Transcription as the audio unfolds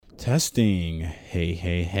Testing. Hey,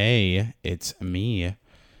 hey, hey. It's me,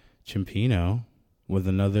 Chimpino, with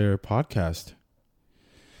another podcast.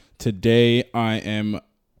 Today, I am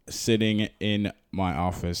sitting in my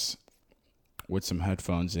office with some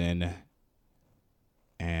headphones in,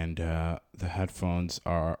 and the headphones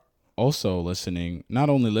are also listening,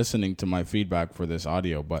 not only listening to my feedback for this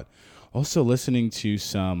audio, but also listening to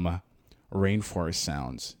some rainforest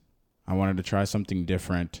sounds. I wanted to try something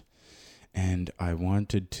different. And I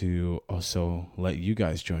wanted to also let you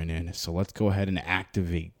guys join in. So let's go ahead and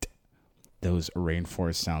activate those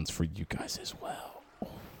rainforest sounds for you guys as well. Oh,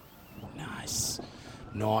 nice.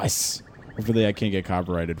 Nice. Hopefully I can't get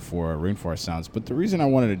copyrighted for rainforest sounds. But the reason I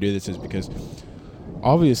wanted to do this is because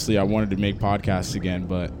obviously I wanted to make podcasts again.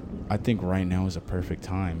 But I think right now is a perfect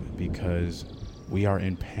time because we are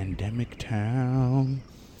in pandemic town.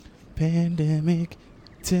 Pandemic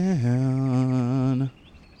town.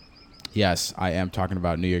 Yes, I am talking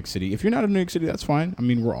about New York City. If you're not in New York City, that's fine. I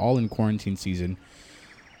mean, we're all in quarantine season.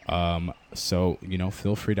 So,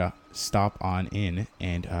 feel free to stop on in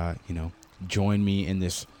and, join me in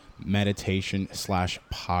this meditation /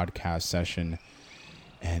 podcast session.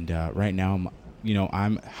 And right now,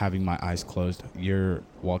 I'm having my eyes closed. You're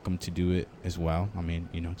welcome to do it as well. I mean,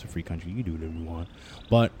 it's a free country. You can do whatever you want.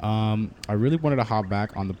 But I really wanted to hop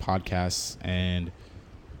back on the podcast and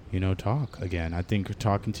talk again. I think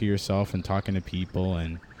talking to yourself and talking to people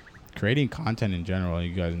and creating content in general,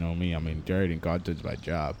 you guys know me. I mean, creating content is my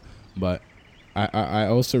job. But I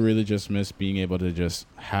also really just miss being able to just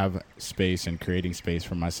have space and creating space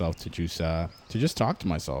for myself to just talk to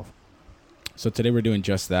myself. So today we're doing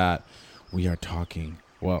just that. We are talking.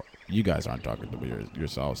 Well, you guys aren't talking to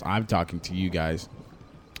yourselves. I'm talking to you guys,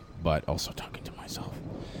 but also talking to myself.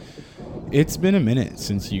 It's been a minute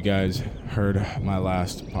since you guys heard my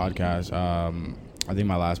last podcast. I think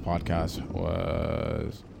my last podcast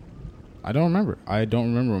was... I don't remember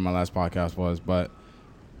what my last podcast was, but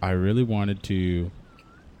I really wanted to,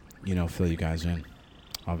 fill you guys in,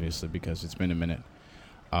 obviously, because it's been a minute.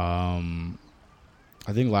 I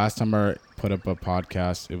think last time I put up a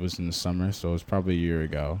podcast, it was in the summer, so it was probably a year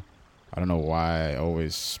ago. I don't know why I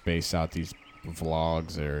always space out these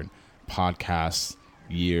vlogs or podcasts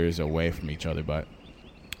years away from each other, but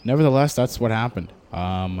nevertheless, that's what happened.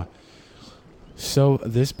 So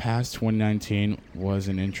this past 2019 was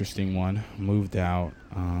an interesting one. Moved out.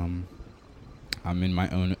 I'm in my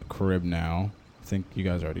own crib now. I think you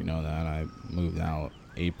guys already know that. I moved out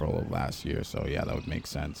April of last year, so yeah, that would make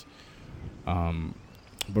sense. But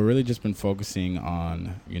really just been focusing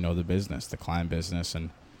on, the business, the client business, and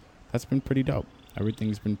that's been pretty dope.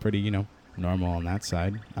 Everything's been pretty, normal on that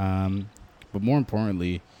side. But more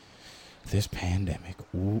importantly, this pandemic,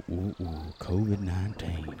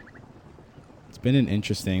 COVID-19. It's been an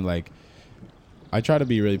interesting, I try to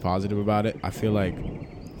be really positive about it. I feel like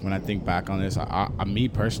when I think back on this, me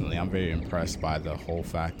personally, I'm very impressed by the whole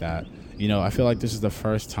fact that, I feel like this is the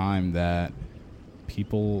first time that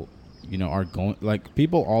people, are going,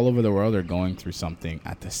 people all over the world are going through something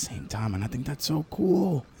at the same time. And I think that's so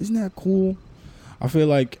cool. Isn't that cool? I feel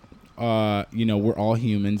like, we're all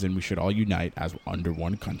humans and we should all unite as under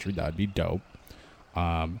one country. That'd be dope.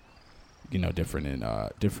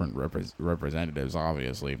 Different representatives,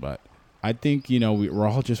 obviously, but I think, we're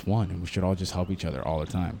all just one and we should all just help each other all the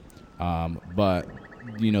time. But,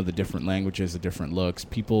 the different languages, the different looks,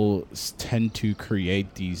 people tend to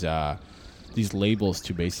create these labels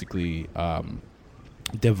to basically,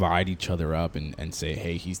 divide each other up and say,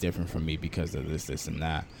 hey, he's different from me because of this and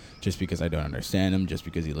that, just because I don't understand him, just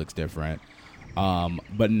because he looks different.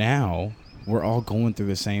 But now we're all going through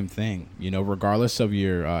the same thing, regardless of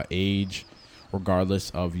your age, regardless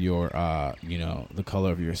of your, the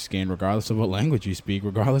color of your skin, regardless of what language you speak,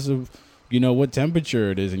 regardless of, what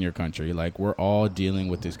temperature it is in your country. We're all dealing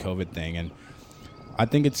with this COVID thing. And I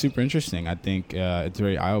think it's super interesting. I think it's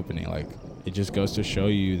very eye-opening. It just goes to show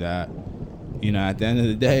you that, at the end of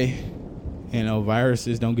the day,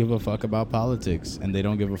 viruses don't give a fuck about politics and they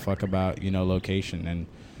don't give a fuck about, location. And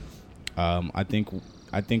I think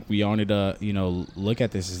we all need to, look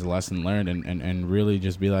at this as a lesson learned and really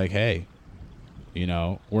just be like, hey,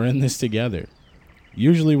 we're in this together.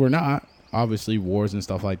 Usually we're not, obviously wars and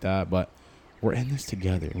stuff like that, but we're in this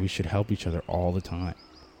together. We should help each other all the time.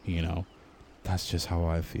 That's just how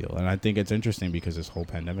I feel. And I think it's interesting because this whole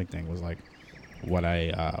pandemic thing was what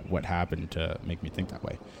happened to make me think that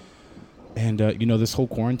way. And, this whole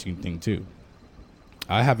quarantine thing too.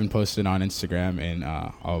 I haven't posted on Instagram in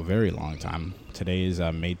a very long time. Today is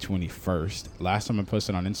May 21st. Last time I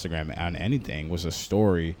posted on Instagram on anything was a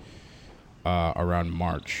story around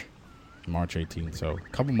March 18th, so a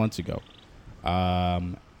couple months ago.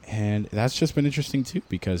 And that's just been interesting too,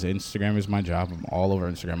 because Instagram is my job. I'm all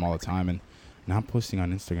over Instagram all the time, and not posting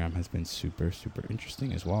on Instagram has been super, super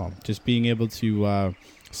interesting as well. Just being able to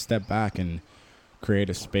step back and create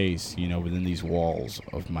a space, within these walls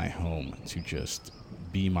of my home to just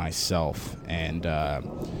be myself. And, a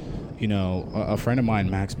friend of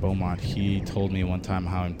mine, Max Beaumont, he told me one time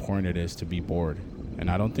how important it is to be bored.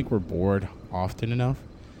 And I don't think we're bored often enough,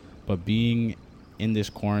 but being in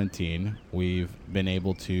this quarantine, we've been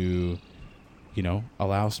able to,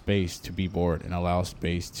 allow space to be bored and allow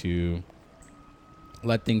space to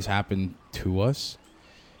let things happen to us.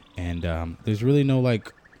 And there's really no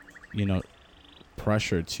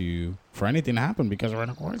pressure for anything to happen because we're in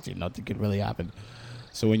a quarantine. Nothing could really happen.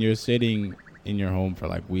 So when you're sitting in your home for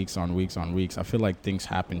weeks on weeks on weeks, I feel like things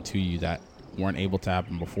happen to you that weren't able to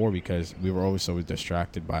happen before because we were always so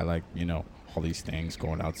distracted by all these things,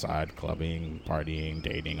 going outside, clubbing, partying,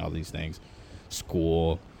 dating, all these things,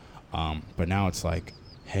 school. But now it's like,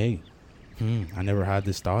 hey, I never had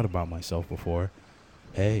this thought about myself before.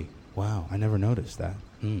 Hey, wow, I never noticed that.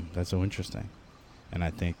 That's so interesting. And I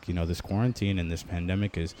think, this quarantine and this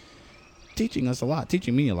pandemic is teaching us a lot,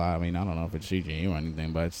 teaching me a lot. I mean, I don't know if it's teaching you or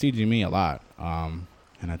anything, but it's teaching me a lot. And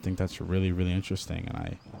I think that's really, really interesting.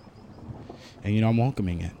 And I'm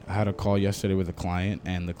welcoming it. I had a call yesterday with a client,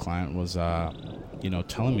 and the client was,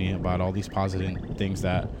 telling me about all these positive things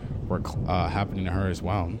that were happening to her as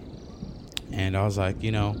well. And I was like,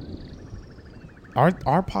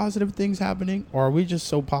 are positive things happening, or are we just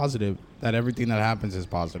so positive that everything that happens is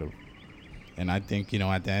positive? And I think,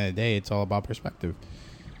 at the end of the day, it's all about perspective,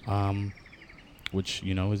 which,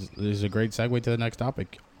 is a great segue to the next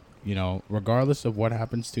topic. Regardless of what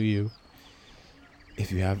happens to you,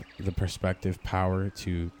 if you have the perspective power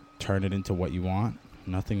to turn it into what you want,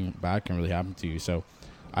 nothing bad can really happen to you. So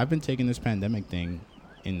I've been taking this pandemic thing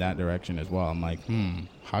in that direction as well. I'm like,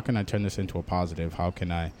 how can I turn this into a positive? How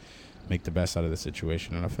can I make the best out of the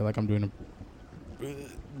situation? And I feel like I'm doing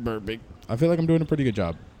a pretty good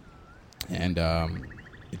job. And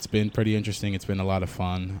it's been pretty interesting. It's been a lot of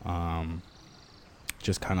fun.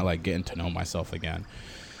 Just kind of getting to know myself again.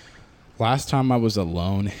 Last time I was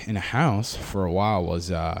alone in a house for a while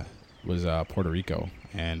was Puerto Rico.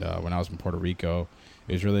 And when I was in Puerto Rico,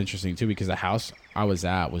 it was really interesting too, because the house I was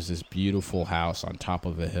at was this beautiful house on top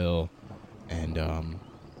of a hill. And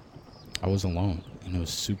I was alone. And it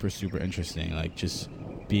was super, super interesting. Just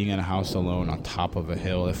being in a house alone on top of a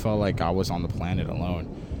hill. It felt like I was on the planet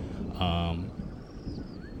alone.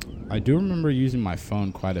 I do remember using my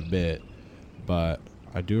phone quite a bit, but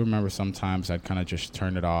I do remember sometimes I'd kind of just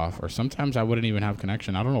turn it off, or sometimes I wouldn't even have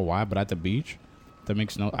connection. I don't know why, but at the beach, that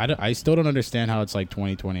makes I still don't understand how it's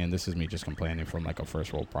 2020, and this is me just complaining from a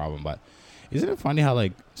first world problem, but isn't it funny how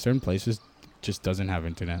certain places just doesn't have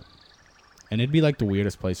internet? And it'd be the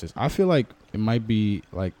weirdest places. I feel like it might be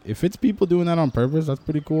if it's people doing that on purpose, that's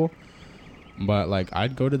pretty cool. But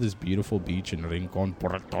I'd go to this beautiful beach in Rincon,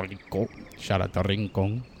 Puerto Rico. Shout out to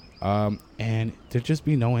Rincon. And there'd just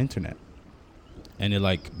be no internet. And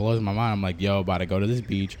it blows my mind. I'm like, yo, about to go to this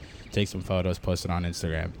beach, take some photos, post it on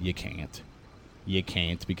Instagram. You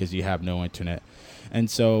can't because you have no internet. And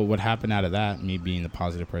so what happened out of that, me being the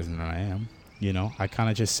positive person that I am, I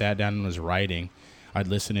kind of just sat down and was writing. I'd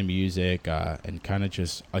listen to music and kind of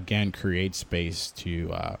just, again, create space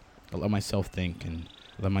to let myself think and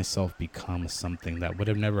let myself become something that would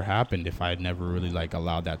have never happened if I had never really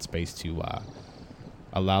allowed that space to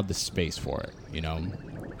allowed the space for it.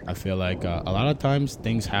 I feel like a lot of times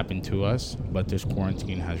things happen to us, but this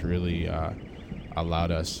quarantine has really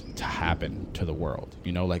allowed us to happen to the world.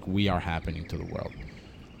 We are happening to the world.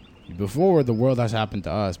 Before, the world has happened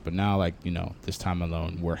to us, but now this time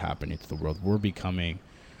alone, we're happening to the world. We're becoming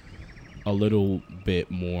a little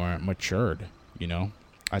bit more matured.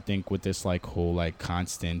 I think with this whole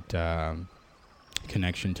constant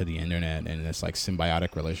connection to the internet and this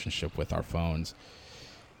symbiotic relationship with our phones,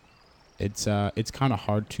 it's kind of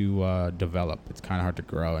hard to develop. It's kind of hard to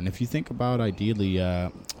grow. And if you think about ideally,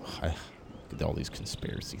 all these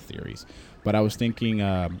conspiracy theories, but I was thinking,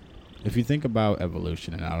 if you think about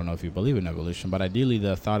evolution, and I don't know if you believe in evolution, but ideally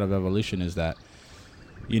the thought of evolution is that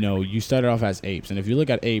you started off as apes, and if you look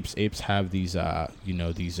at apes have these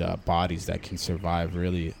bodies that can survive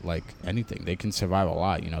really anything. They can survive a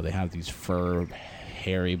lot. They have these fur,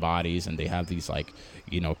 hairy bodies, and they have these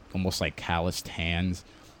almost calloused hands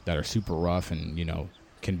that are super rough and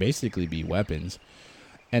can basically be weapons.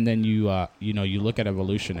 And then you look at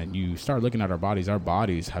evolution and you start looking at our bodies. Our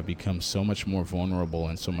bodies have become so much more vulnerable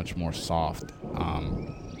and so much more soft.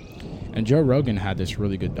 And Joe Rogan had this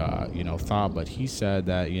really good, thought, but he said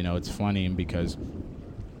that, it's funny because,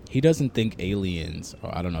 he doesn't think aliens,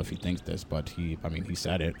 or I don't know if he thinks this, but he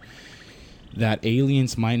said it, that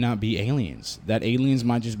aliens might not be aliens, that aliens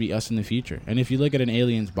might just be us in the future. And if you look at an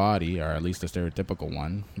alien's body, or at least a stereotypical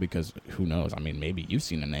one, because who knows, I mean, maybe you've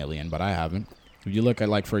seen an alien, but I haven't. If you look at,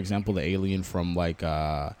 like, for example, the alien from, like,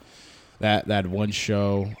 that one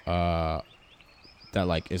show that,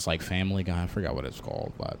 like, is like Family Guy, I forgot what it's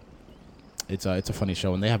called, but it's a funny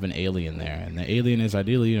show, and they have an alien there, and the alien is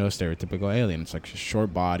ideally, a stereotypical alien. It's like a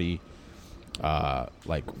short body,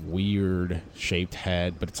 like weird shaped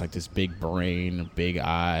head, but it's like this big brain, big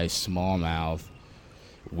eyes, small mouth,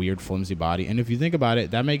 weird flimsy body. And if you think about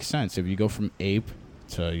it, that makes sense. If you go from ape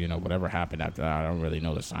to, whatever happened after that, I don't really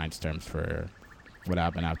know the science terms for what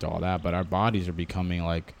happened after all that, but our bodies are becoming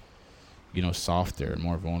like, softer and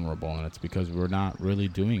more vulnerable, and it's because we're not really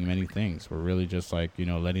doing many things. We're really just like,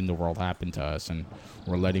 letting the world happen to us, and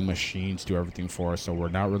we're letting machines do everything for us. So we're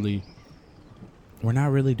not really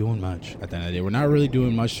doing much at the end of the day. We're not really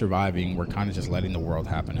doing much surviving. We're kind of just letting the world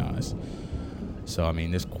happen to us. So, I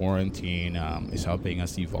mean, this quarantine is helping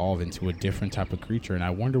us evolve into a different type of creature, and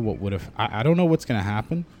I wonder what would have, I don't know what's going to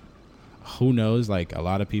happen. Who knows? Like, a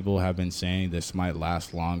lot of people have been saying this might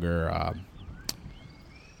last longer.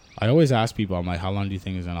 I always ask people, I'm like, how long do you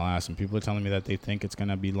think it's going to last? And people are telling me that they think it's going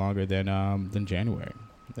to be longer than January.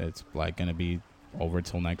 It's like going to be over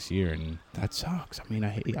till next year, and that sucks. I mean,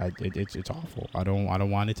 it's awful. I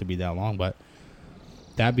don't want it to be that long, but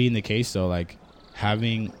that being the case, though, like,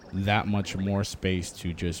 having that much more space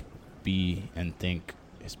to just be and think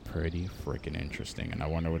is pretty freaking interesting. And I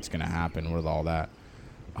wonder what's going to happen with all that.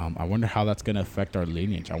 I wonder how that's going to affect our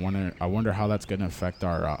lineage. I wonder how that's going to affect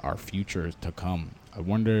our futures to come. I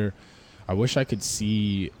wish I could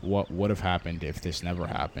see what would have happened if this never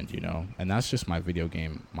happened, And that's just my video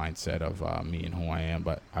game mindset of me and who I am.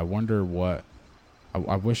 But I wonder what...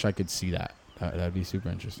 I wish I could see that. That'd be super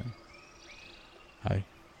interesting. Hi.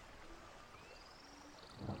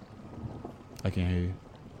 I can't hear you.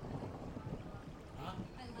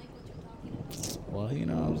 Well, you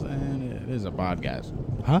know what I'm saying? It is a podcast.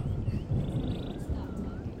 Huh?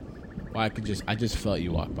 Well, I just felt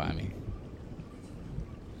you walk by me.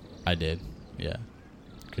 I did, yeah.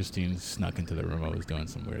 Christine snuck into the room. I was doing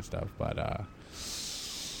some weird stuff, but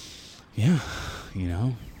yeah,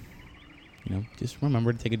 just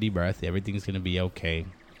remember to take a deep breath. Everything's gonna be okay.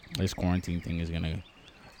 This quarantine thing is gonna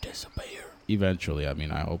disappear eventually. I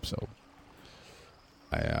mean, I hope so.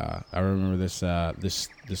 I remember this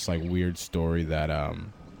like weird story that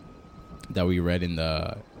we read in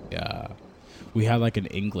the we had like an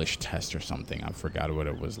English test or something. I forgot what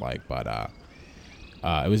it was like, but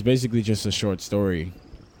it was basically just a short story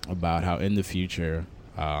about how in the future,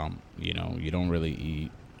 you don't really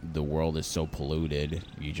eat. The world is so polluted.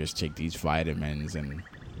 You just take these vitamins and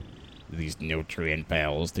these nutrient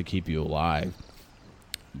pills to keep you alive.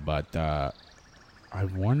 But I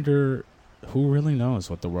wonder, who really knows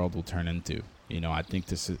what the world will turn into? I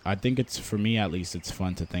think it's, for me at least, it's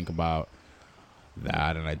fun to think about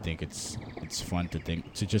that, and I think it's fun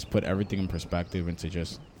to just put everything in perspective and to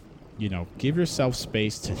just give yourself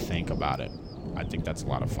space to think about it. I think that's a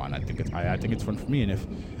lot of fun. I think it's fun for me, and if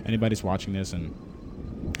anybody's watching this and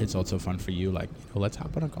it's also fun for you, like, let's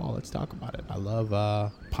hop on a call, let's talk about it. I love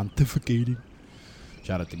pontificating.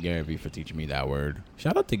 Shout out to Gary Vee for teaching me that word.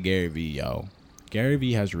 Shout out to Gary Vee, yo. Gary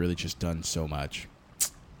Vee has really just done so much.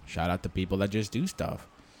 Shout out to people that just do stuff.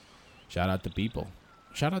 Shout out to people.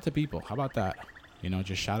 How about that?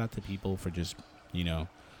 Just shout out to people for just,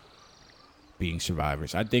 being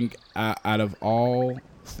survivors. I think out of all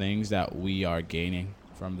things that we are gaining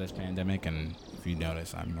from this pandemic, and if you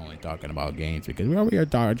notice, I'm only talking about gains because we are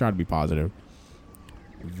trying to be positive.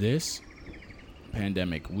 This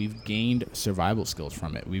pandemic, we've gained survival skills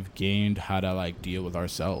from it. We've gained how to like deal with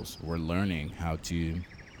ourselves. We're learning how to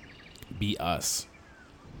be us.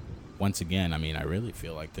 Once again, I mean, I really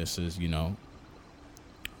feel like this is,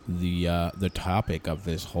 the topic of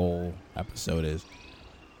this whole episode is,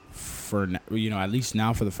 for at least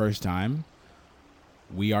now, for the first time,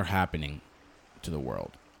 we are happening to the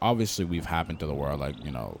world. Obviously, we've happened to the world, like,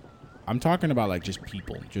 I'm talking about like just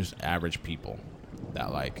people, just average people,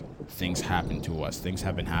 that like things happen to us. Things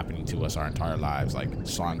have been happening to us our entire lives. Like,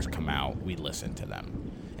 songs come out, we listen to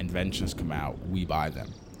them. Inventions come out, we buy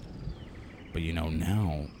them. But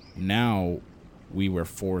now we were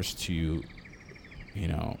forced to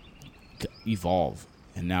evolve,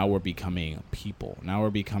 and now we're becoming people. Now we're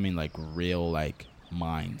becoming like real like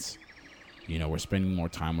minds. We're spending more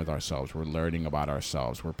time with ourselves. We're learning about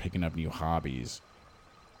ourselves. We're picking up new hobbies.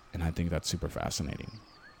 And I think that's super fascinating.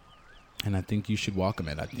 And I think you should welcome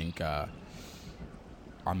it. I think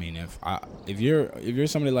I mean, if you're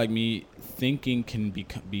somebody like me, thinking can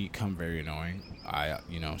become very annoying. I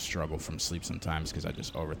struggle from sleep sometimes because I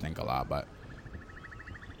just overthink a lot. But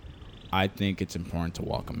I think it's important to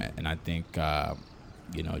welcome it, and I think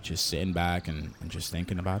just sitting back and just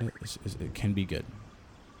thinking about it, it can be good.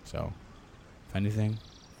 So, if anything,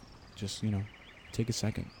 just take a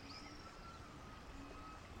second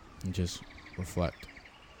and just reflect.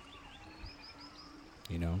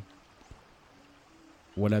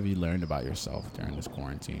 What have you learned about yourself during this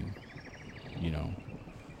quarantine?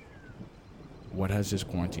 What has this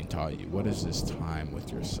quarantine taught you? What has this time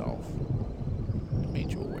with yourself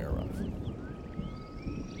made you aware of?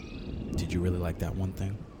 Did you really like that one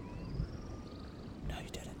thing? No, you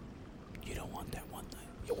didn't. You don't want that one thing.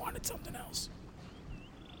 You wanted something else.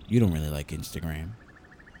 You don't really like Instagram.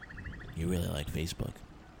 You really like Facebook.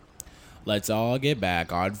 Let's all get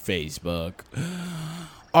back on Facebook.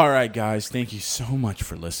 All right, guys. Thank you so much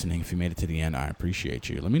for listening. If you made it to the end, I appreciate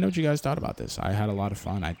you. Let me know what you guys thought about this. I had a lot of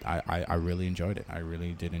fun. I really enjoyed it. I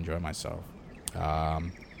really did enjoy myself.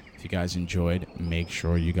 If you guys enjoyed, make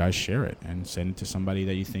sure you guys share it and send it to somebody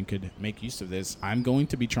that you think could make use of this. I'm going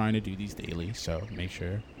to be trying to do these daily, so make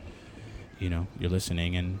sure you're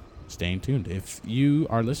listening and staying tuned. If you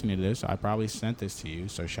are listening to this, I probably sent this to you,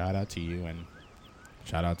 so shout out to you and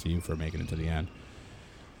shout out to you for making it to the end.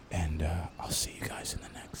 And I'll see you guys in the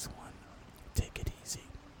next one. Take it easy.